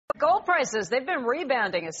Gold prices, they've been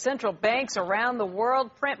rebounding as central banks around the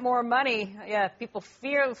world print more money. Yeah, people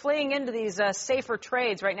fleeing into these safer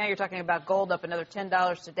trades. Right now you're talking about gold up another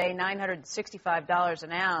 $10 today, $965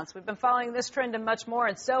 an ounce. We've been following this trend and much more,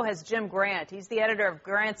 and so has Jim Grant. He's the editor of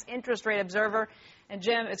Grant's Interest Rate Observer. And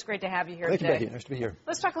Jim, it's great to have you here today. Thank you, Becky. Nice to be here.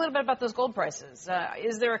 Let's talk a little bit about those gold prices.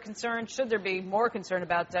 Is there a concern, should there be more concern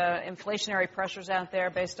about inflationary pressures out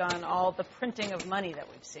there based on all the printing of money that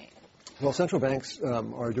we've seen? Well, central banks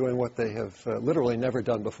are doing what they have literally never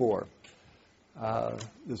done before.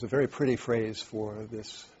 There's a very pretty phrase for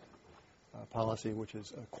this policy, which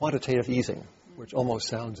is quantitative easing, which almost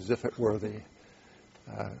sounds as if it were the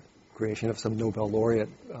creation of some Nobel laureate.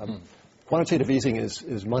 Quantitative easing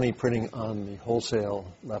is money printing on the wholesale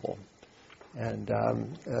level. And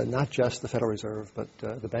not just the Federal Reserve, but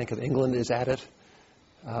the Bank of England is at it.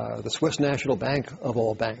 The Swiss National Bank, of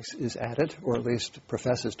all banks, is at it, or at least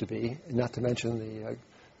professes to be, not to mention the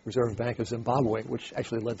Reserve Bank of Zimbabwe, which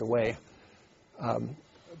actually led the way.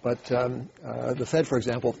 But the Fed, for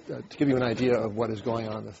example, to give you an idea of what is going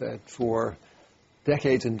on in the Fed, for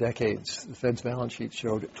decades and decades, the Fed's balance sheet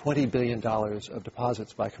showed $20 billion of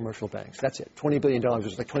deposits by commercial banks. That's it. $20 billion. It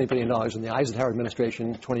was like $20 billion in the Eisenhower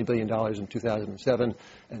administration, $20 billion in 2007,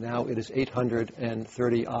 and now it is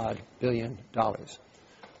 $830-odd billion.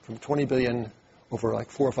 From $20 billion over like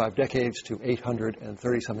 4 or 5 decades to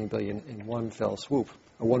 $830-something billion in one fell swoop,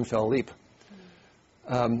 or one fell leap.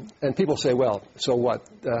 And people say, well, so what?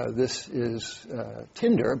 This is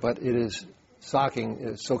tinder, but it is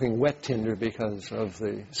soaking wet tinder because of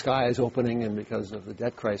the skies opening and because of the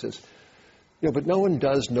debt crisis. You know, but no one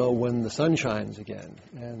does know when the sun shines again.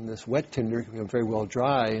 And this wet tinder can become very well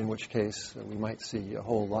dry, in which case we might see a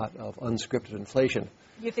whole lot of unscripted inflation.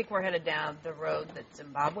 You think we're headed down the road that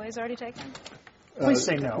Zimbabwe has already taken? Please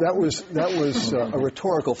say no. That was a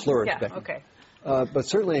rhetorical flourish, yeah, Becky. okay. But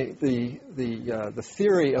certainly the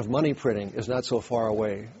theory of money printing is not so far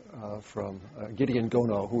away from Gideon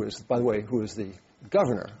Gono, who is, by the way, the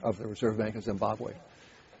governor of the Reserve Bank of Zimbabwe.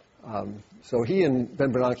 So he and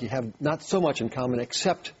Ben Bernanke have not so much in common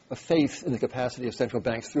except a faith in the capacity of central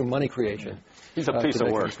banks through money creation. He's a piece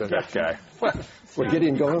of work, that guy. What,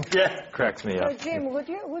 Gideon Gono? Yeah, cracks me up. So, Jim, would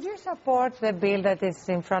you support the bill that is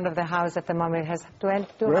in front of the House at the moment? It has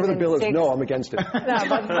 206... Whatever the bill is, no, I'm against it. No,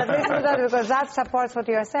 but listen to that, because that supports what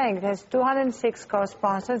you're saying. It has 206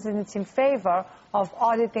 co-sponsors, and it's in favor of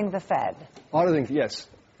auditing the Fed. Auditing, yes.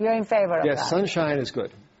 You're in favor of that? Yes, sunshine is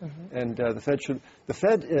good. And the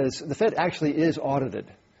Fed actually is audited,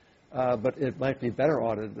 but it might be better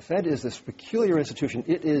audited. The Fed is this peculiar institution.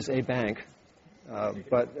 It is a bank,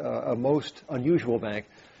 but a most unusual bank.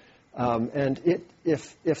 And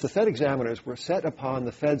if the Fed examiners were set upon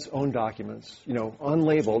the Fed's own documents, you know,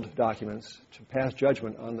 unlabeled documents, to pass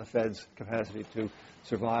judgment on the Fed's capacity to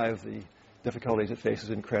survive the difficulties it faces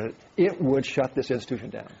in credit, it would shut this institution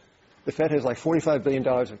down. The Fed has like $45 billion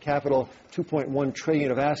of capital, $2.1 trillion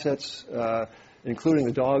of assets, including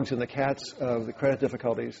the dogs and the cats of the credit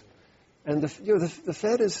difficulties. And the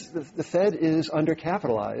Fed is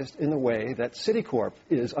undercapitalized in the way that Citicorp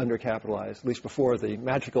is undercapitalized, at least before the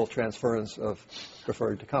magical transference of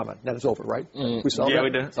preferred to common. That is over, right? We saw that? Yeah, we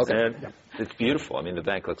did. Okay. Yeah. It's beautiful. I mean, the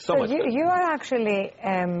bank looks so much better. You are actually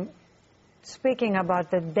speaking about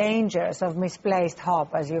the dangers of misplaced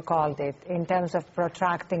hope, as you called it, in terms of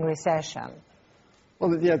protracting recession.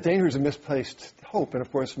 Well, yeah, dangers of misplaced hope and,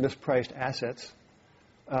 of course, mispriced assets.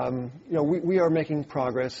 You know, we are making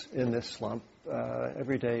progress in this slump.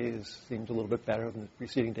 Every day seems a little bit better than the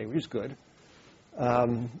preceding day, which is good.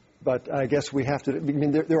 But I guess we have to, I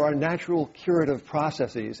mean, there are natural curative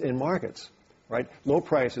processes in markets, right? Low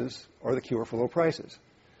prices are the cure for low prices.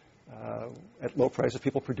 At low prices,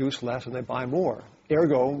 people produce less and they buy more.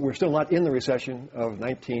 Ergo, we're still not in the recession of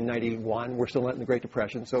 1991. We're still not in the Great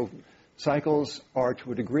Depression. So cycles are,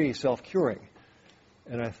 to a degree, self-curing.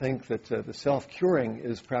 And I think that the self-curing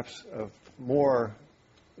is perhaps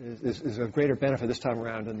is a greater benefit this time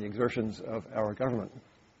around than the exertions of our government.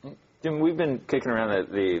 Jim, we've been kicking around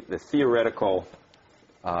the theoretical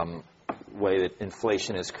way that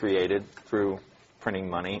inflation is created through printing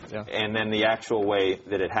money, yeah, and then the actual way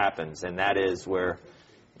that it happens, and that is where,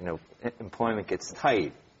 you know, employment gets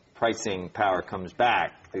tight, pricing power comes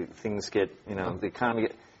back, things get, you know, the economy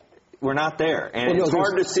we're not there, and it's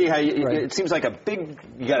hard to see how it seems like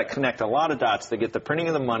you got to connect a lot of dots to get the printing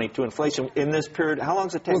of the money to inflation in this period. How long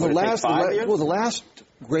does it take? Well, take 5 years? Well, the last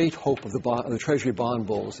great hope of the Treasury bond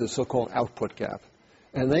bulls is so-called output gap.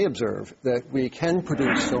 And they observe that we can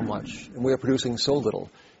produce so much, and we are producing so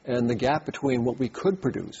little. And the gap between what we could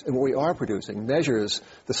produce and what we are producing measures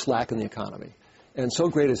the slack in the economy. And so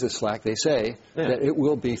great is this slack, they say, that it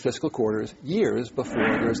will be fiscal quarters years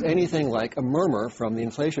before there's anything like a murmur from the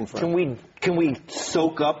inflation front. Can we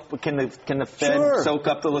soak up? Can the Fed soak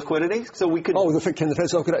up the liquidity so we could? Oh, can the Fed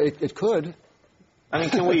soak it up? It could. I mean,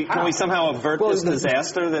 can we somehow avert this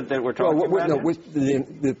disaster that we're talking about? No, with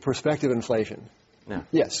the prospective inflation. Yeah.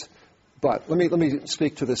 Yes, but let me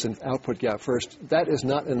speak to this output gap first. That is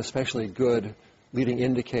not an especially good leading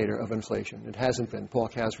indicator of inflation. It hasn't been. Paul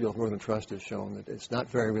Casriel of Northern Trust has shown that it's not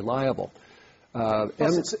very reliable.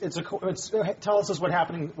 Plus tell us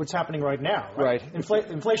what's happening right now. Right.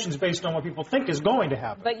 Inflation is based on what people think is going to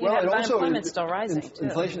happen. But you have unemployment still rising, too.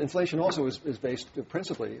 Inflation also is based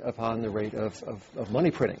principally upon the rate of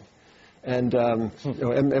money printing. And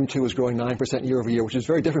M2 is growing 9% year over year, which is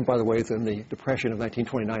very different, by the way, than the Depression of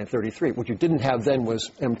 1929 and 33. What you didn't have then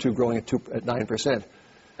was M2 growing at 9%.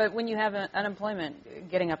 But when you have unemployment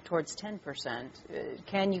getting up towards 10%,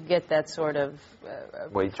 can you get that sort of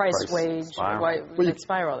price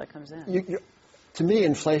spiral that comes in? To me,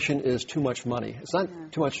 inflation is too much money. It's not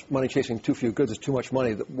too much money chasing too few goods. It's too much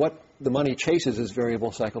money. What the money chases is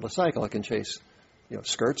variable cycle to cycle. It can chase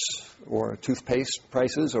skirts or toothpaste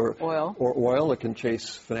prices or oil. It can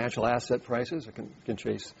chase financial asset prices. It can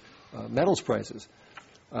chase metals prices.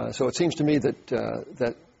 So it seems to me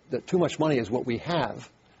that too much money is what we have.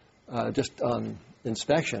 Just on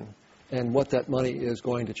inspection, and what that money is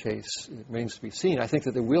going to chase remains to be seen. I think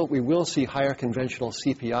that we will see higher conventional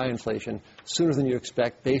CPI inflation sooner than you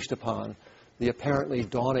expect based upon the apparently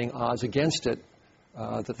dawning odds against it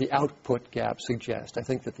that the output gap suggests. I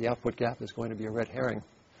think that the output gap is going to be a red herring.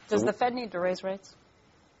 Does the Fed need to raise rates?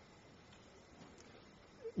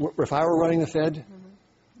 If I were running the Fed,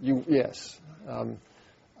 yes.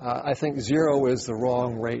 I think 0 is the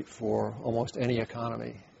wrong rate for almost any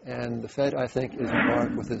economy. And the Fed, I think, is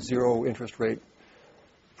embarked with a zero interest rate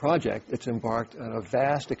project. It's embarked on a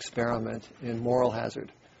vast experiment in moral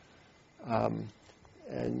hazard. The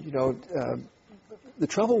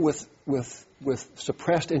trouble with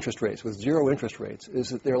suppressed interest rates, with zero interest rates, is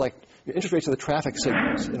that they're like interest rates are the traffic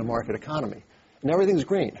signals in a market economy. And everything's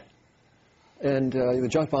green. And the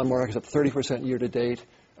junk bond market is up 30% year to date.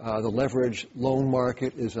 The leverage loan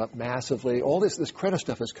market is up massively. All this credit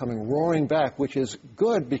stuff is coming roaring back, which is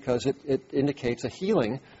good because it indicates a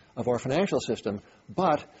healing of our financial system.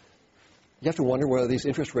 But you have to wonder whether these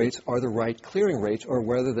interest rates are the right clearing rates or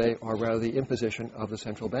whether they are rather the imposition of the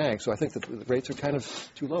central bank. So I think that the rates are kind of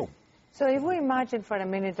too low. So if we imagine for a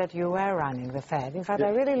minute that you were running the Fed, in fact, I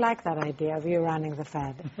really like that idea of you running the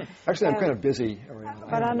Fed. Actually, I'm kind of busy.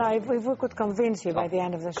 But I know if we could convince you by the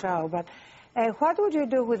end of the show. But what would you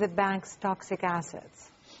do with the bank's toxic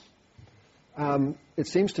assets? It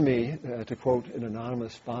seems to me, to quote an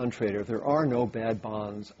anonymous bond trader, there are no bad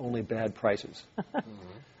bonds, only bad prices.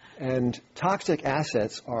 And toxic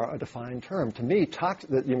assets are a defined term. To me,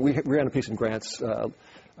 we ran a piece in Grants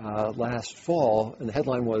last fall, and the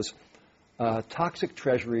headline was Toxic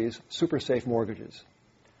Treasuries, Super Safe Mortgages.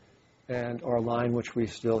 And our line, which we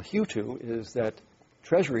still hew to, is that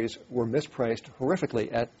Treasuries were mispriced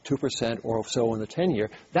horrifically at 2% or so in the 10-year.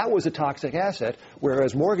 That was a toxic asset,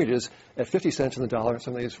 whereas mortgages at 50 cents on the dollar,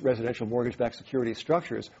 some of these residential mortgage-backed security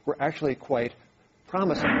structures, were actually quite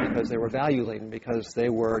promising because they were value-laden, because they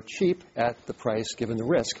were cheap at the price given the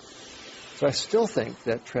risk. So I still think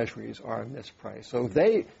that Treasuries are mispriced. So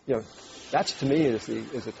that's to me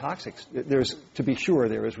is a toxic. To be sure,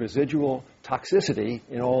 there is residual toxicity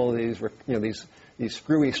in all of these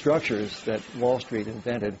screwy structures that Wall Street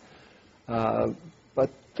invented. But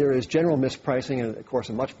there is general mispricing and, of course,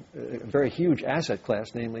 a very huge asset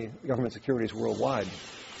class, namely government securities worldwide.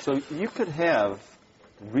 So you could have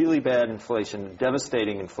really bad inflation,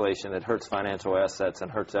 devastating inflation that hurts financial assets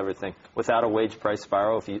and hurts everything without a wage price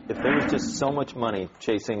spiral. If there was just so much money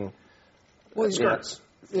chasing skirts.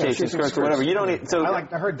 Chasing skirts or whatever. You don't need, so I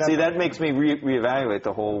heard that. See, that makes me reevaluate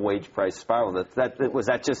the whole wage price spiral. Was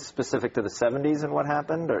that just specific to the 70s and what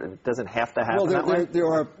happened, or it doesn't have to happen that way?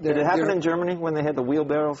 Did it happen in Germany when they had the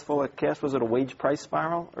wheelbarrows full of cash? Was it a wage price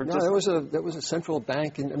spiral? Or no, there was a central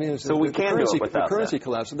bank, and we can do it without the currency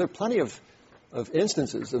collapse. So there are plenty of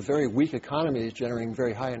instances of very weak economies generating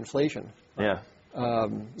very high inflation. Yeah.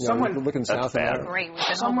 Someone looking south of that. Great, we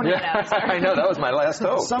can hold it out. I know, that was my last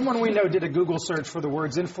hope. Someone we know did a Google search for the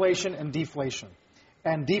words inflation and deflation.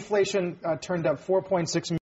 And deflation turned up 4.6